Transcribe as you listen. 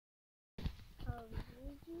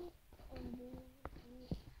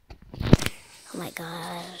Oh my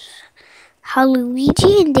gosh. How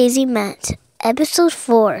Luigi and Daisy Met. Episode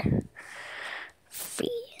 4.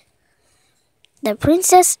 Free. The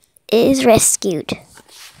princess is rescued.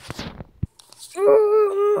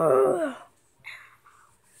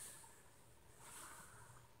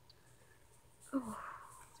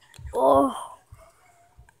 Oh.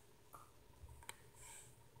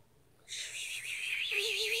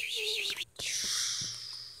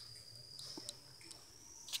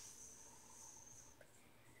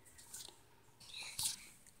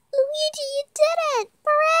 Luigi, you did it!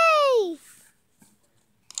 Hooray!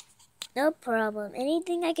 No problem.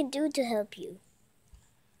 Anything I can do to help you.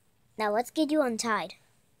 Now let's get you untied.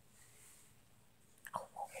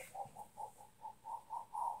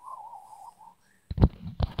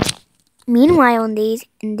 Meanwhile, in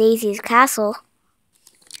Daisy's castle,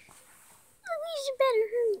 Luigi better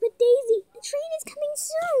hurry with Daisy. The train is coming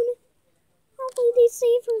soon. Hopefully they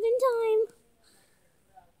save her in time.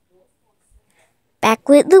 Back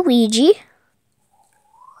with Luigi.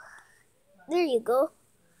 There you go.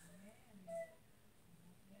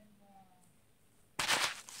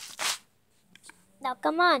 Now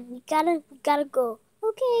come on, we gotta go.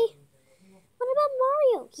 Okay. What about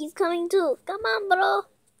Mario? He's coming too. Come on, bro.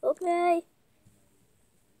 Okay.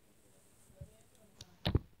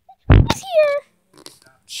 He's here.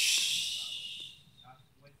 Shh.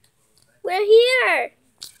 We're here.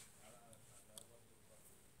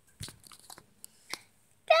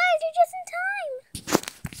 Guys, you're just in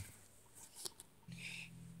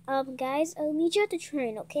time. Guys, I'll meet you at the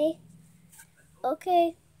train, okay?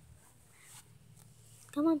 Okay.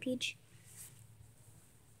 Come on, Peach.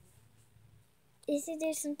 Is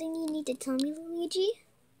there something you need to tell me, Luigi?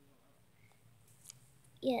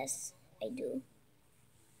 Yes, I do.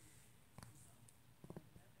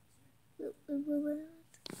 Come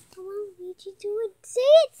on, Luigi, do it. Say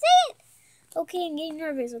it, say it! Okay, I'm getting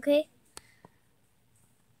nervous, okay?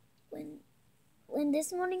 When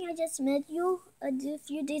this morning I just met you a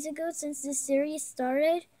few days ago since this series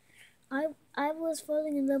started, I was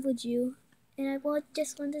falling in love with you, and I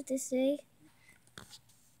just wanted to say,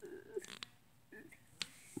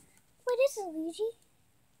 what is it, Luigi?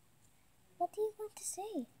 What do you want to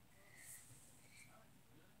say?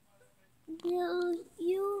 Will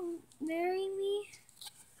you marry me?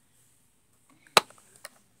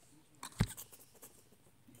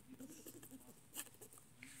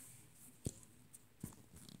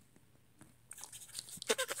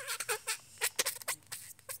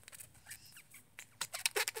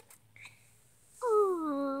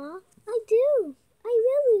 Aww, I do. I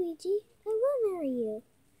will, Luigi. I will marry you.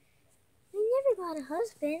 I never got a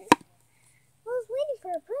husband. I was waiting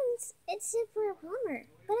for a prince, except for a plumber.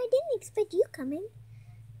 But I didn't expect you coming.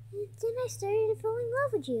 And then I started to fall in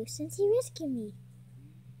love with you since you rescued me.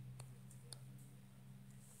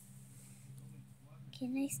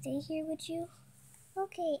 Can I stay here with you?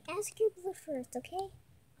 Okay, ask your brother first, okay?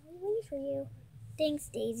 I'll be waiting for you. Thanks,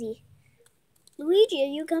 Daisy. Luigi,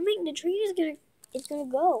 are you coming? The train is gonna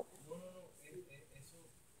go.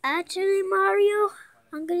 Actually, Mario,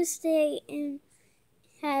 I'm gonna stay and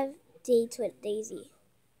have dates with Daisy.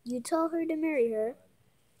 You told her to marry her.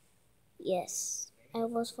 Yes, I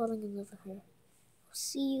was falling in love with her. I'll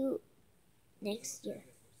see you next year.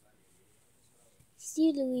 See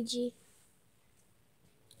you, Luigi.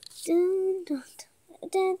 Dun, dun,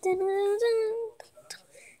 dun, dun, dun, dun,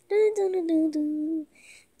 dun, dun, dun, dun, dun.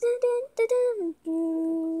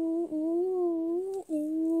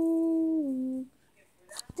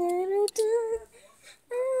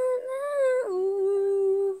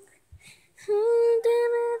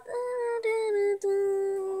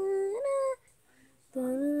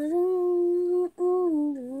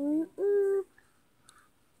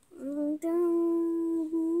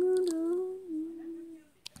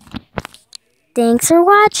 Thanks for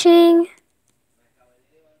watching.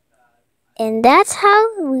 And that's how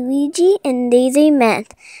Luigi and Daisy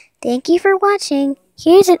met. Thank you for watching.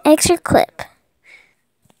 Here's an extra clip.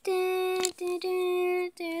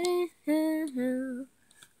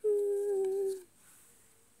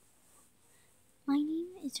 My name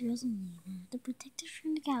is Rosalina, the protector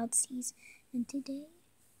from the galaxies, and today,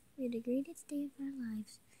 for the greatest day of our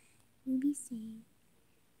lives, we'll be saying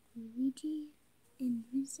Luigi and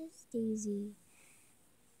Princess Daisy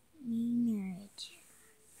mean marriage.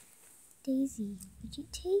 Daisy, would you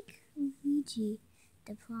take Luigi,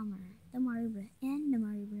 the plumber, the Mario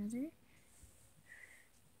brother,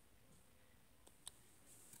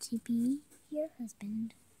 to be your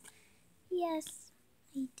husband? Yes,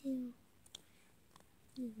 I do.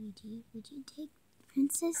 Luigi, would you take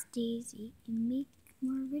Princess Daisy and make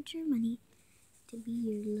more richer money to be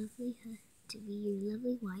your lovely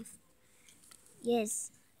wife.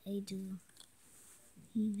 Yes, I do.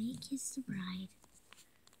 You may kiss the bride.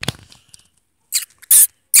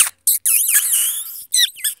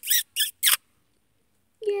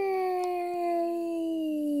 Yay!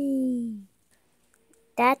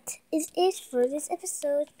 That is it for this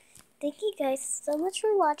episode. Thank you guys so much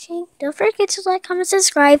for watching. Don't forget to like, comment,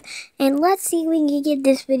 subscribe, and let's see if we can get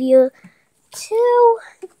this video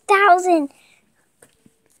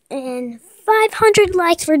 2,500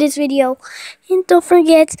 likes for this video. And don't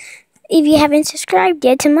forget, if you haven't subscribed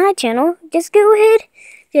yet to my channel, just go ahead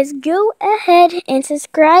and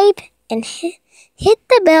subscribe and hit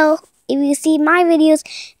the bell if you see my videos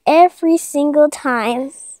every single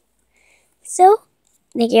time. So,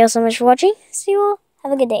 thank you all so much for watching. See you all.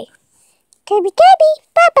 Have a good day. Kirby, Kirby,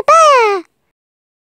 ba ba ba.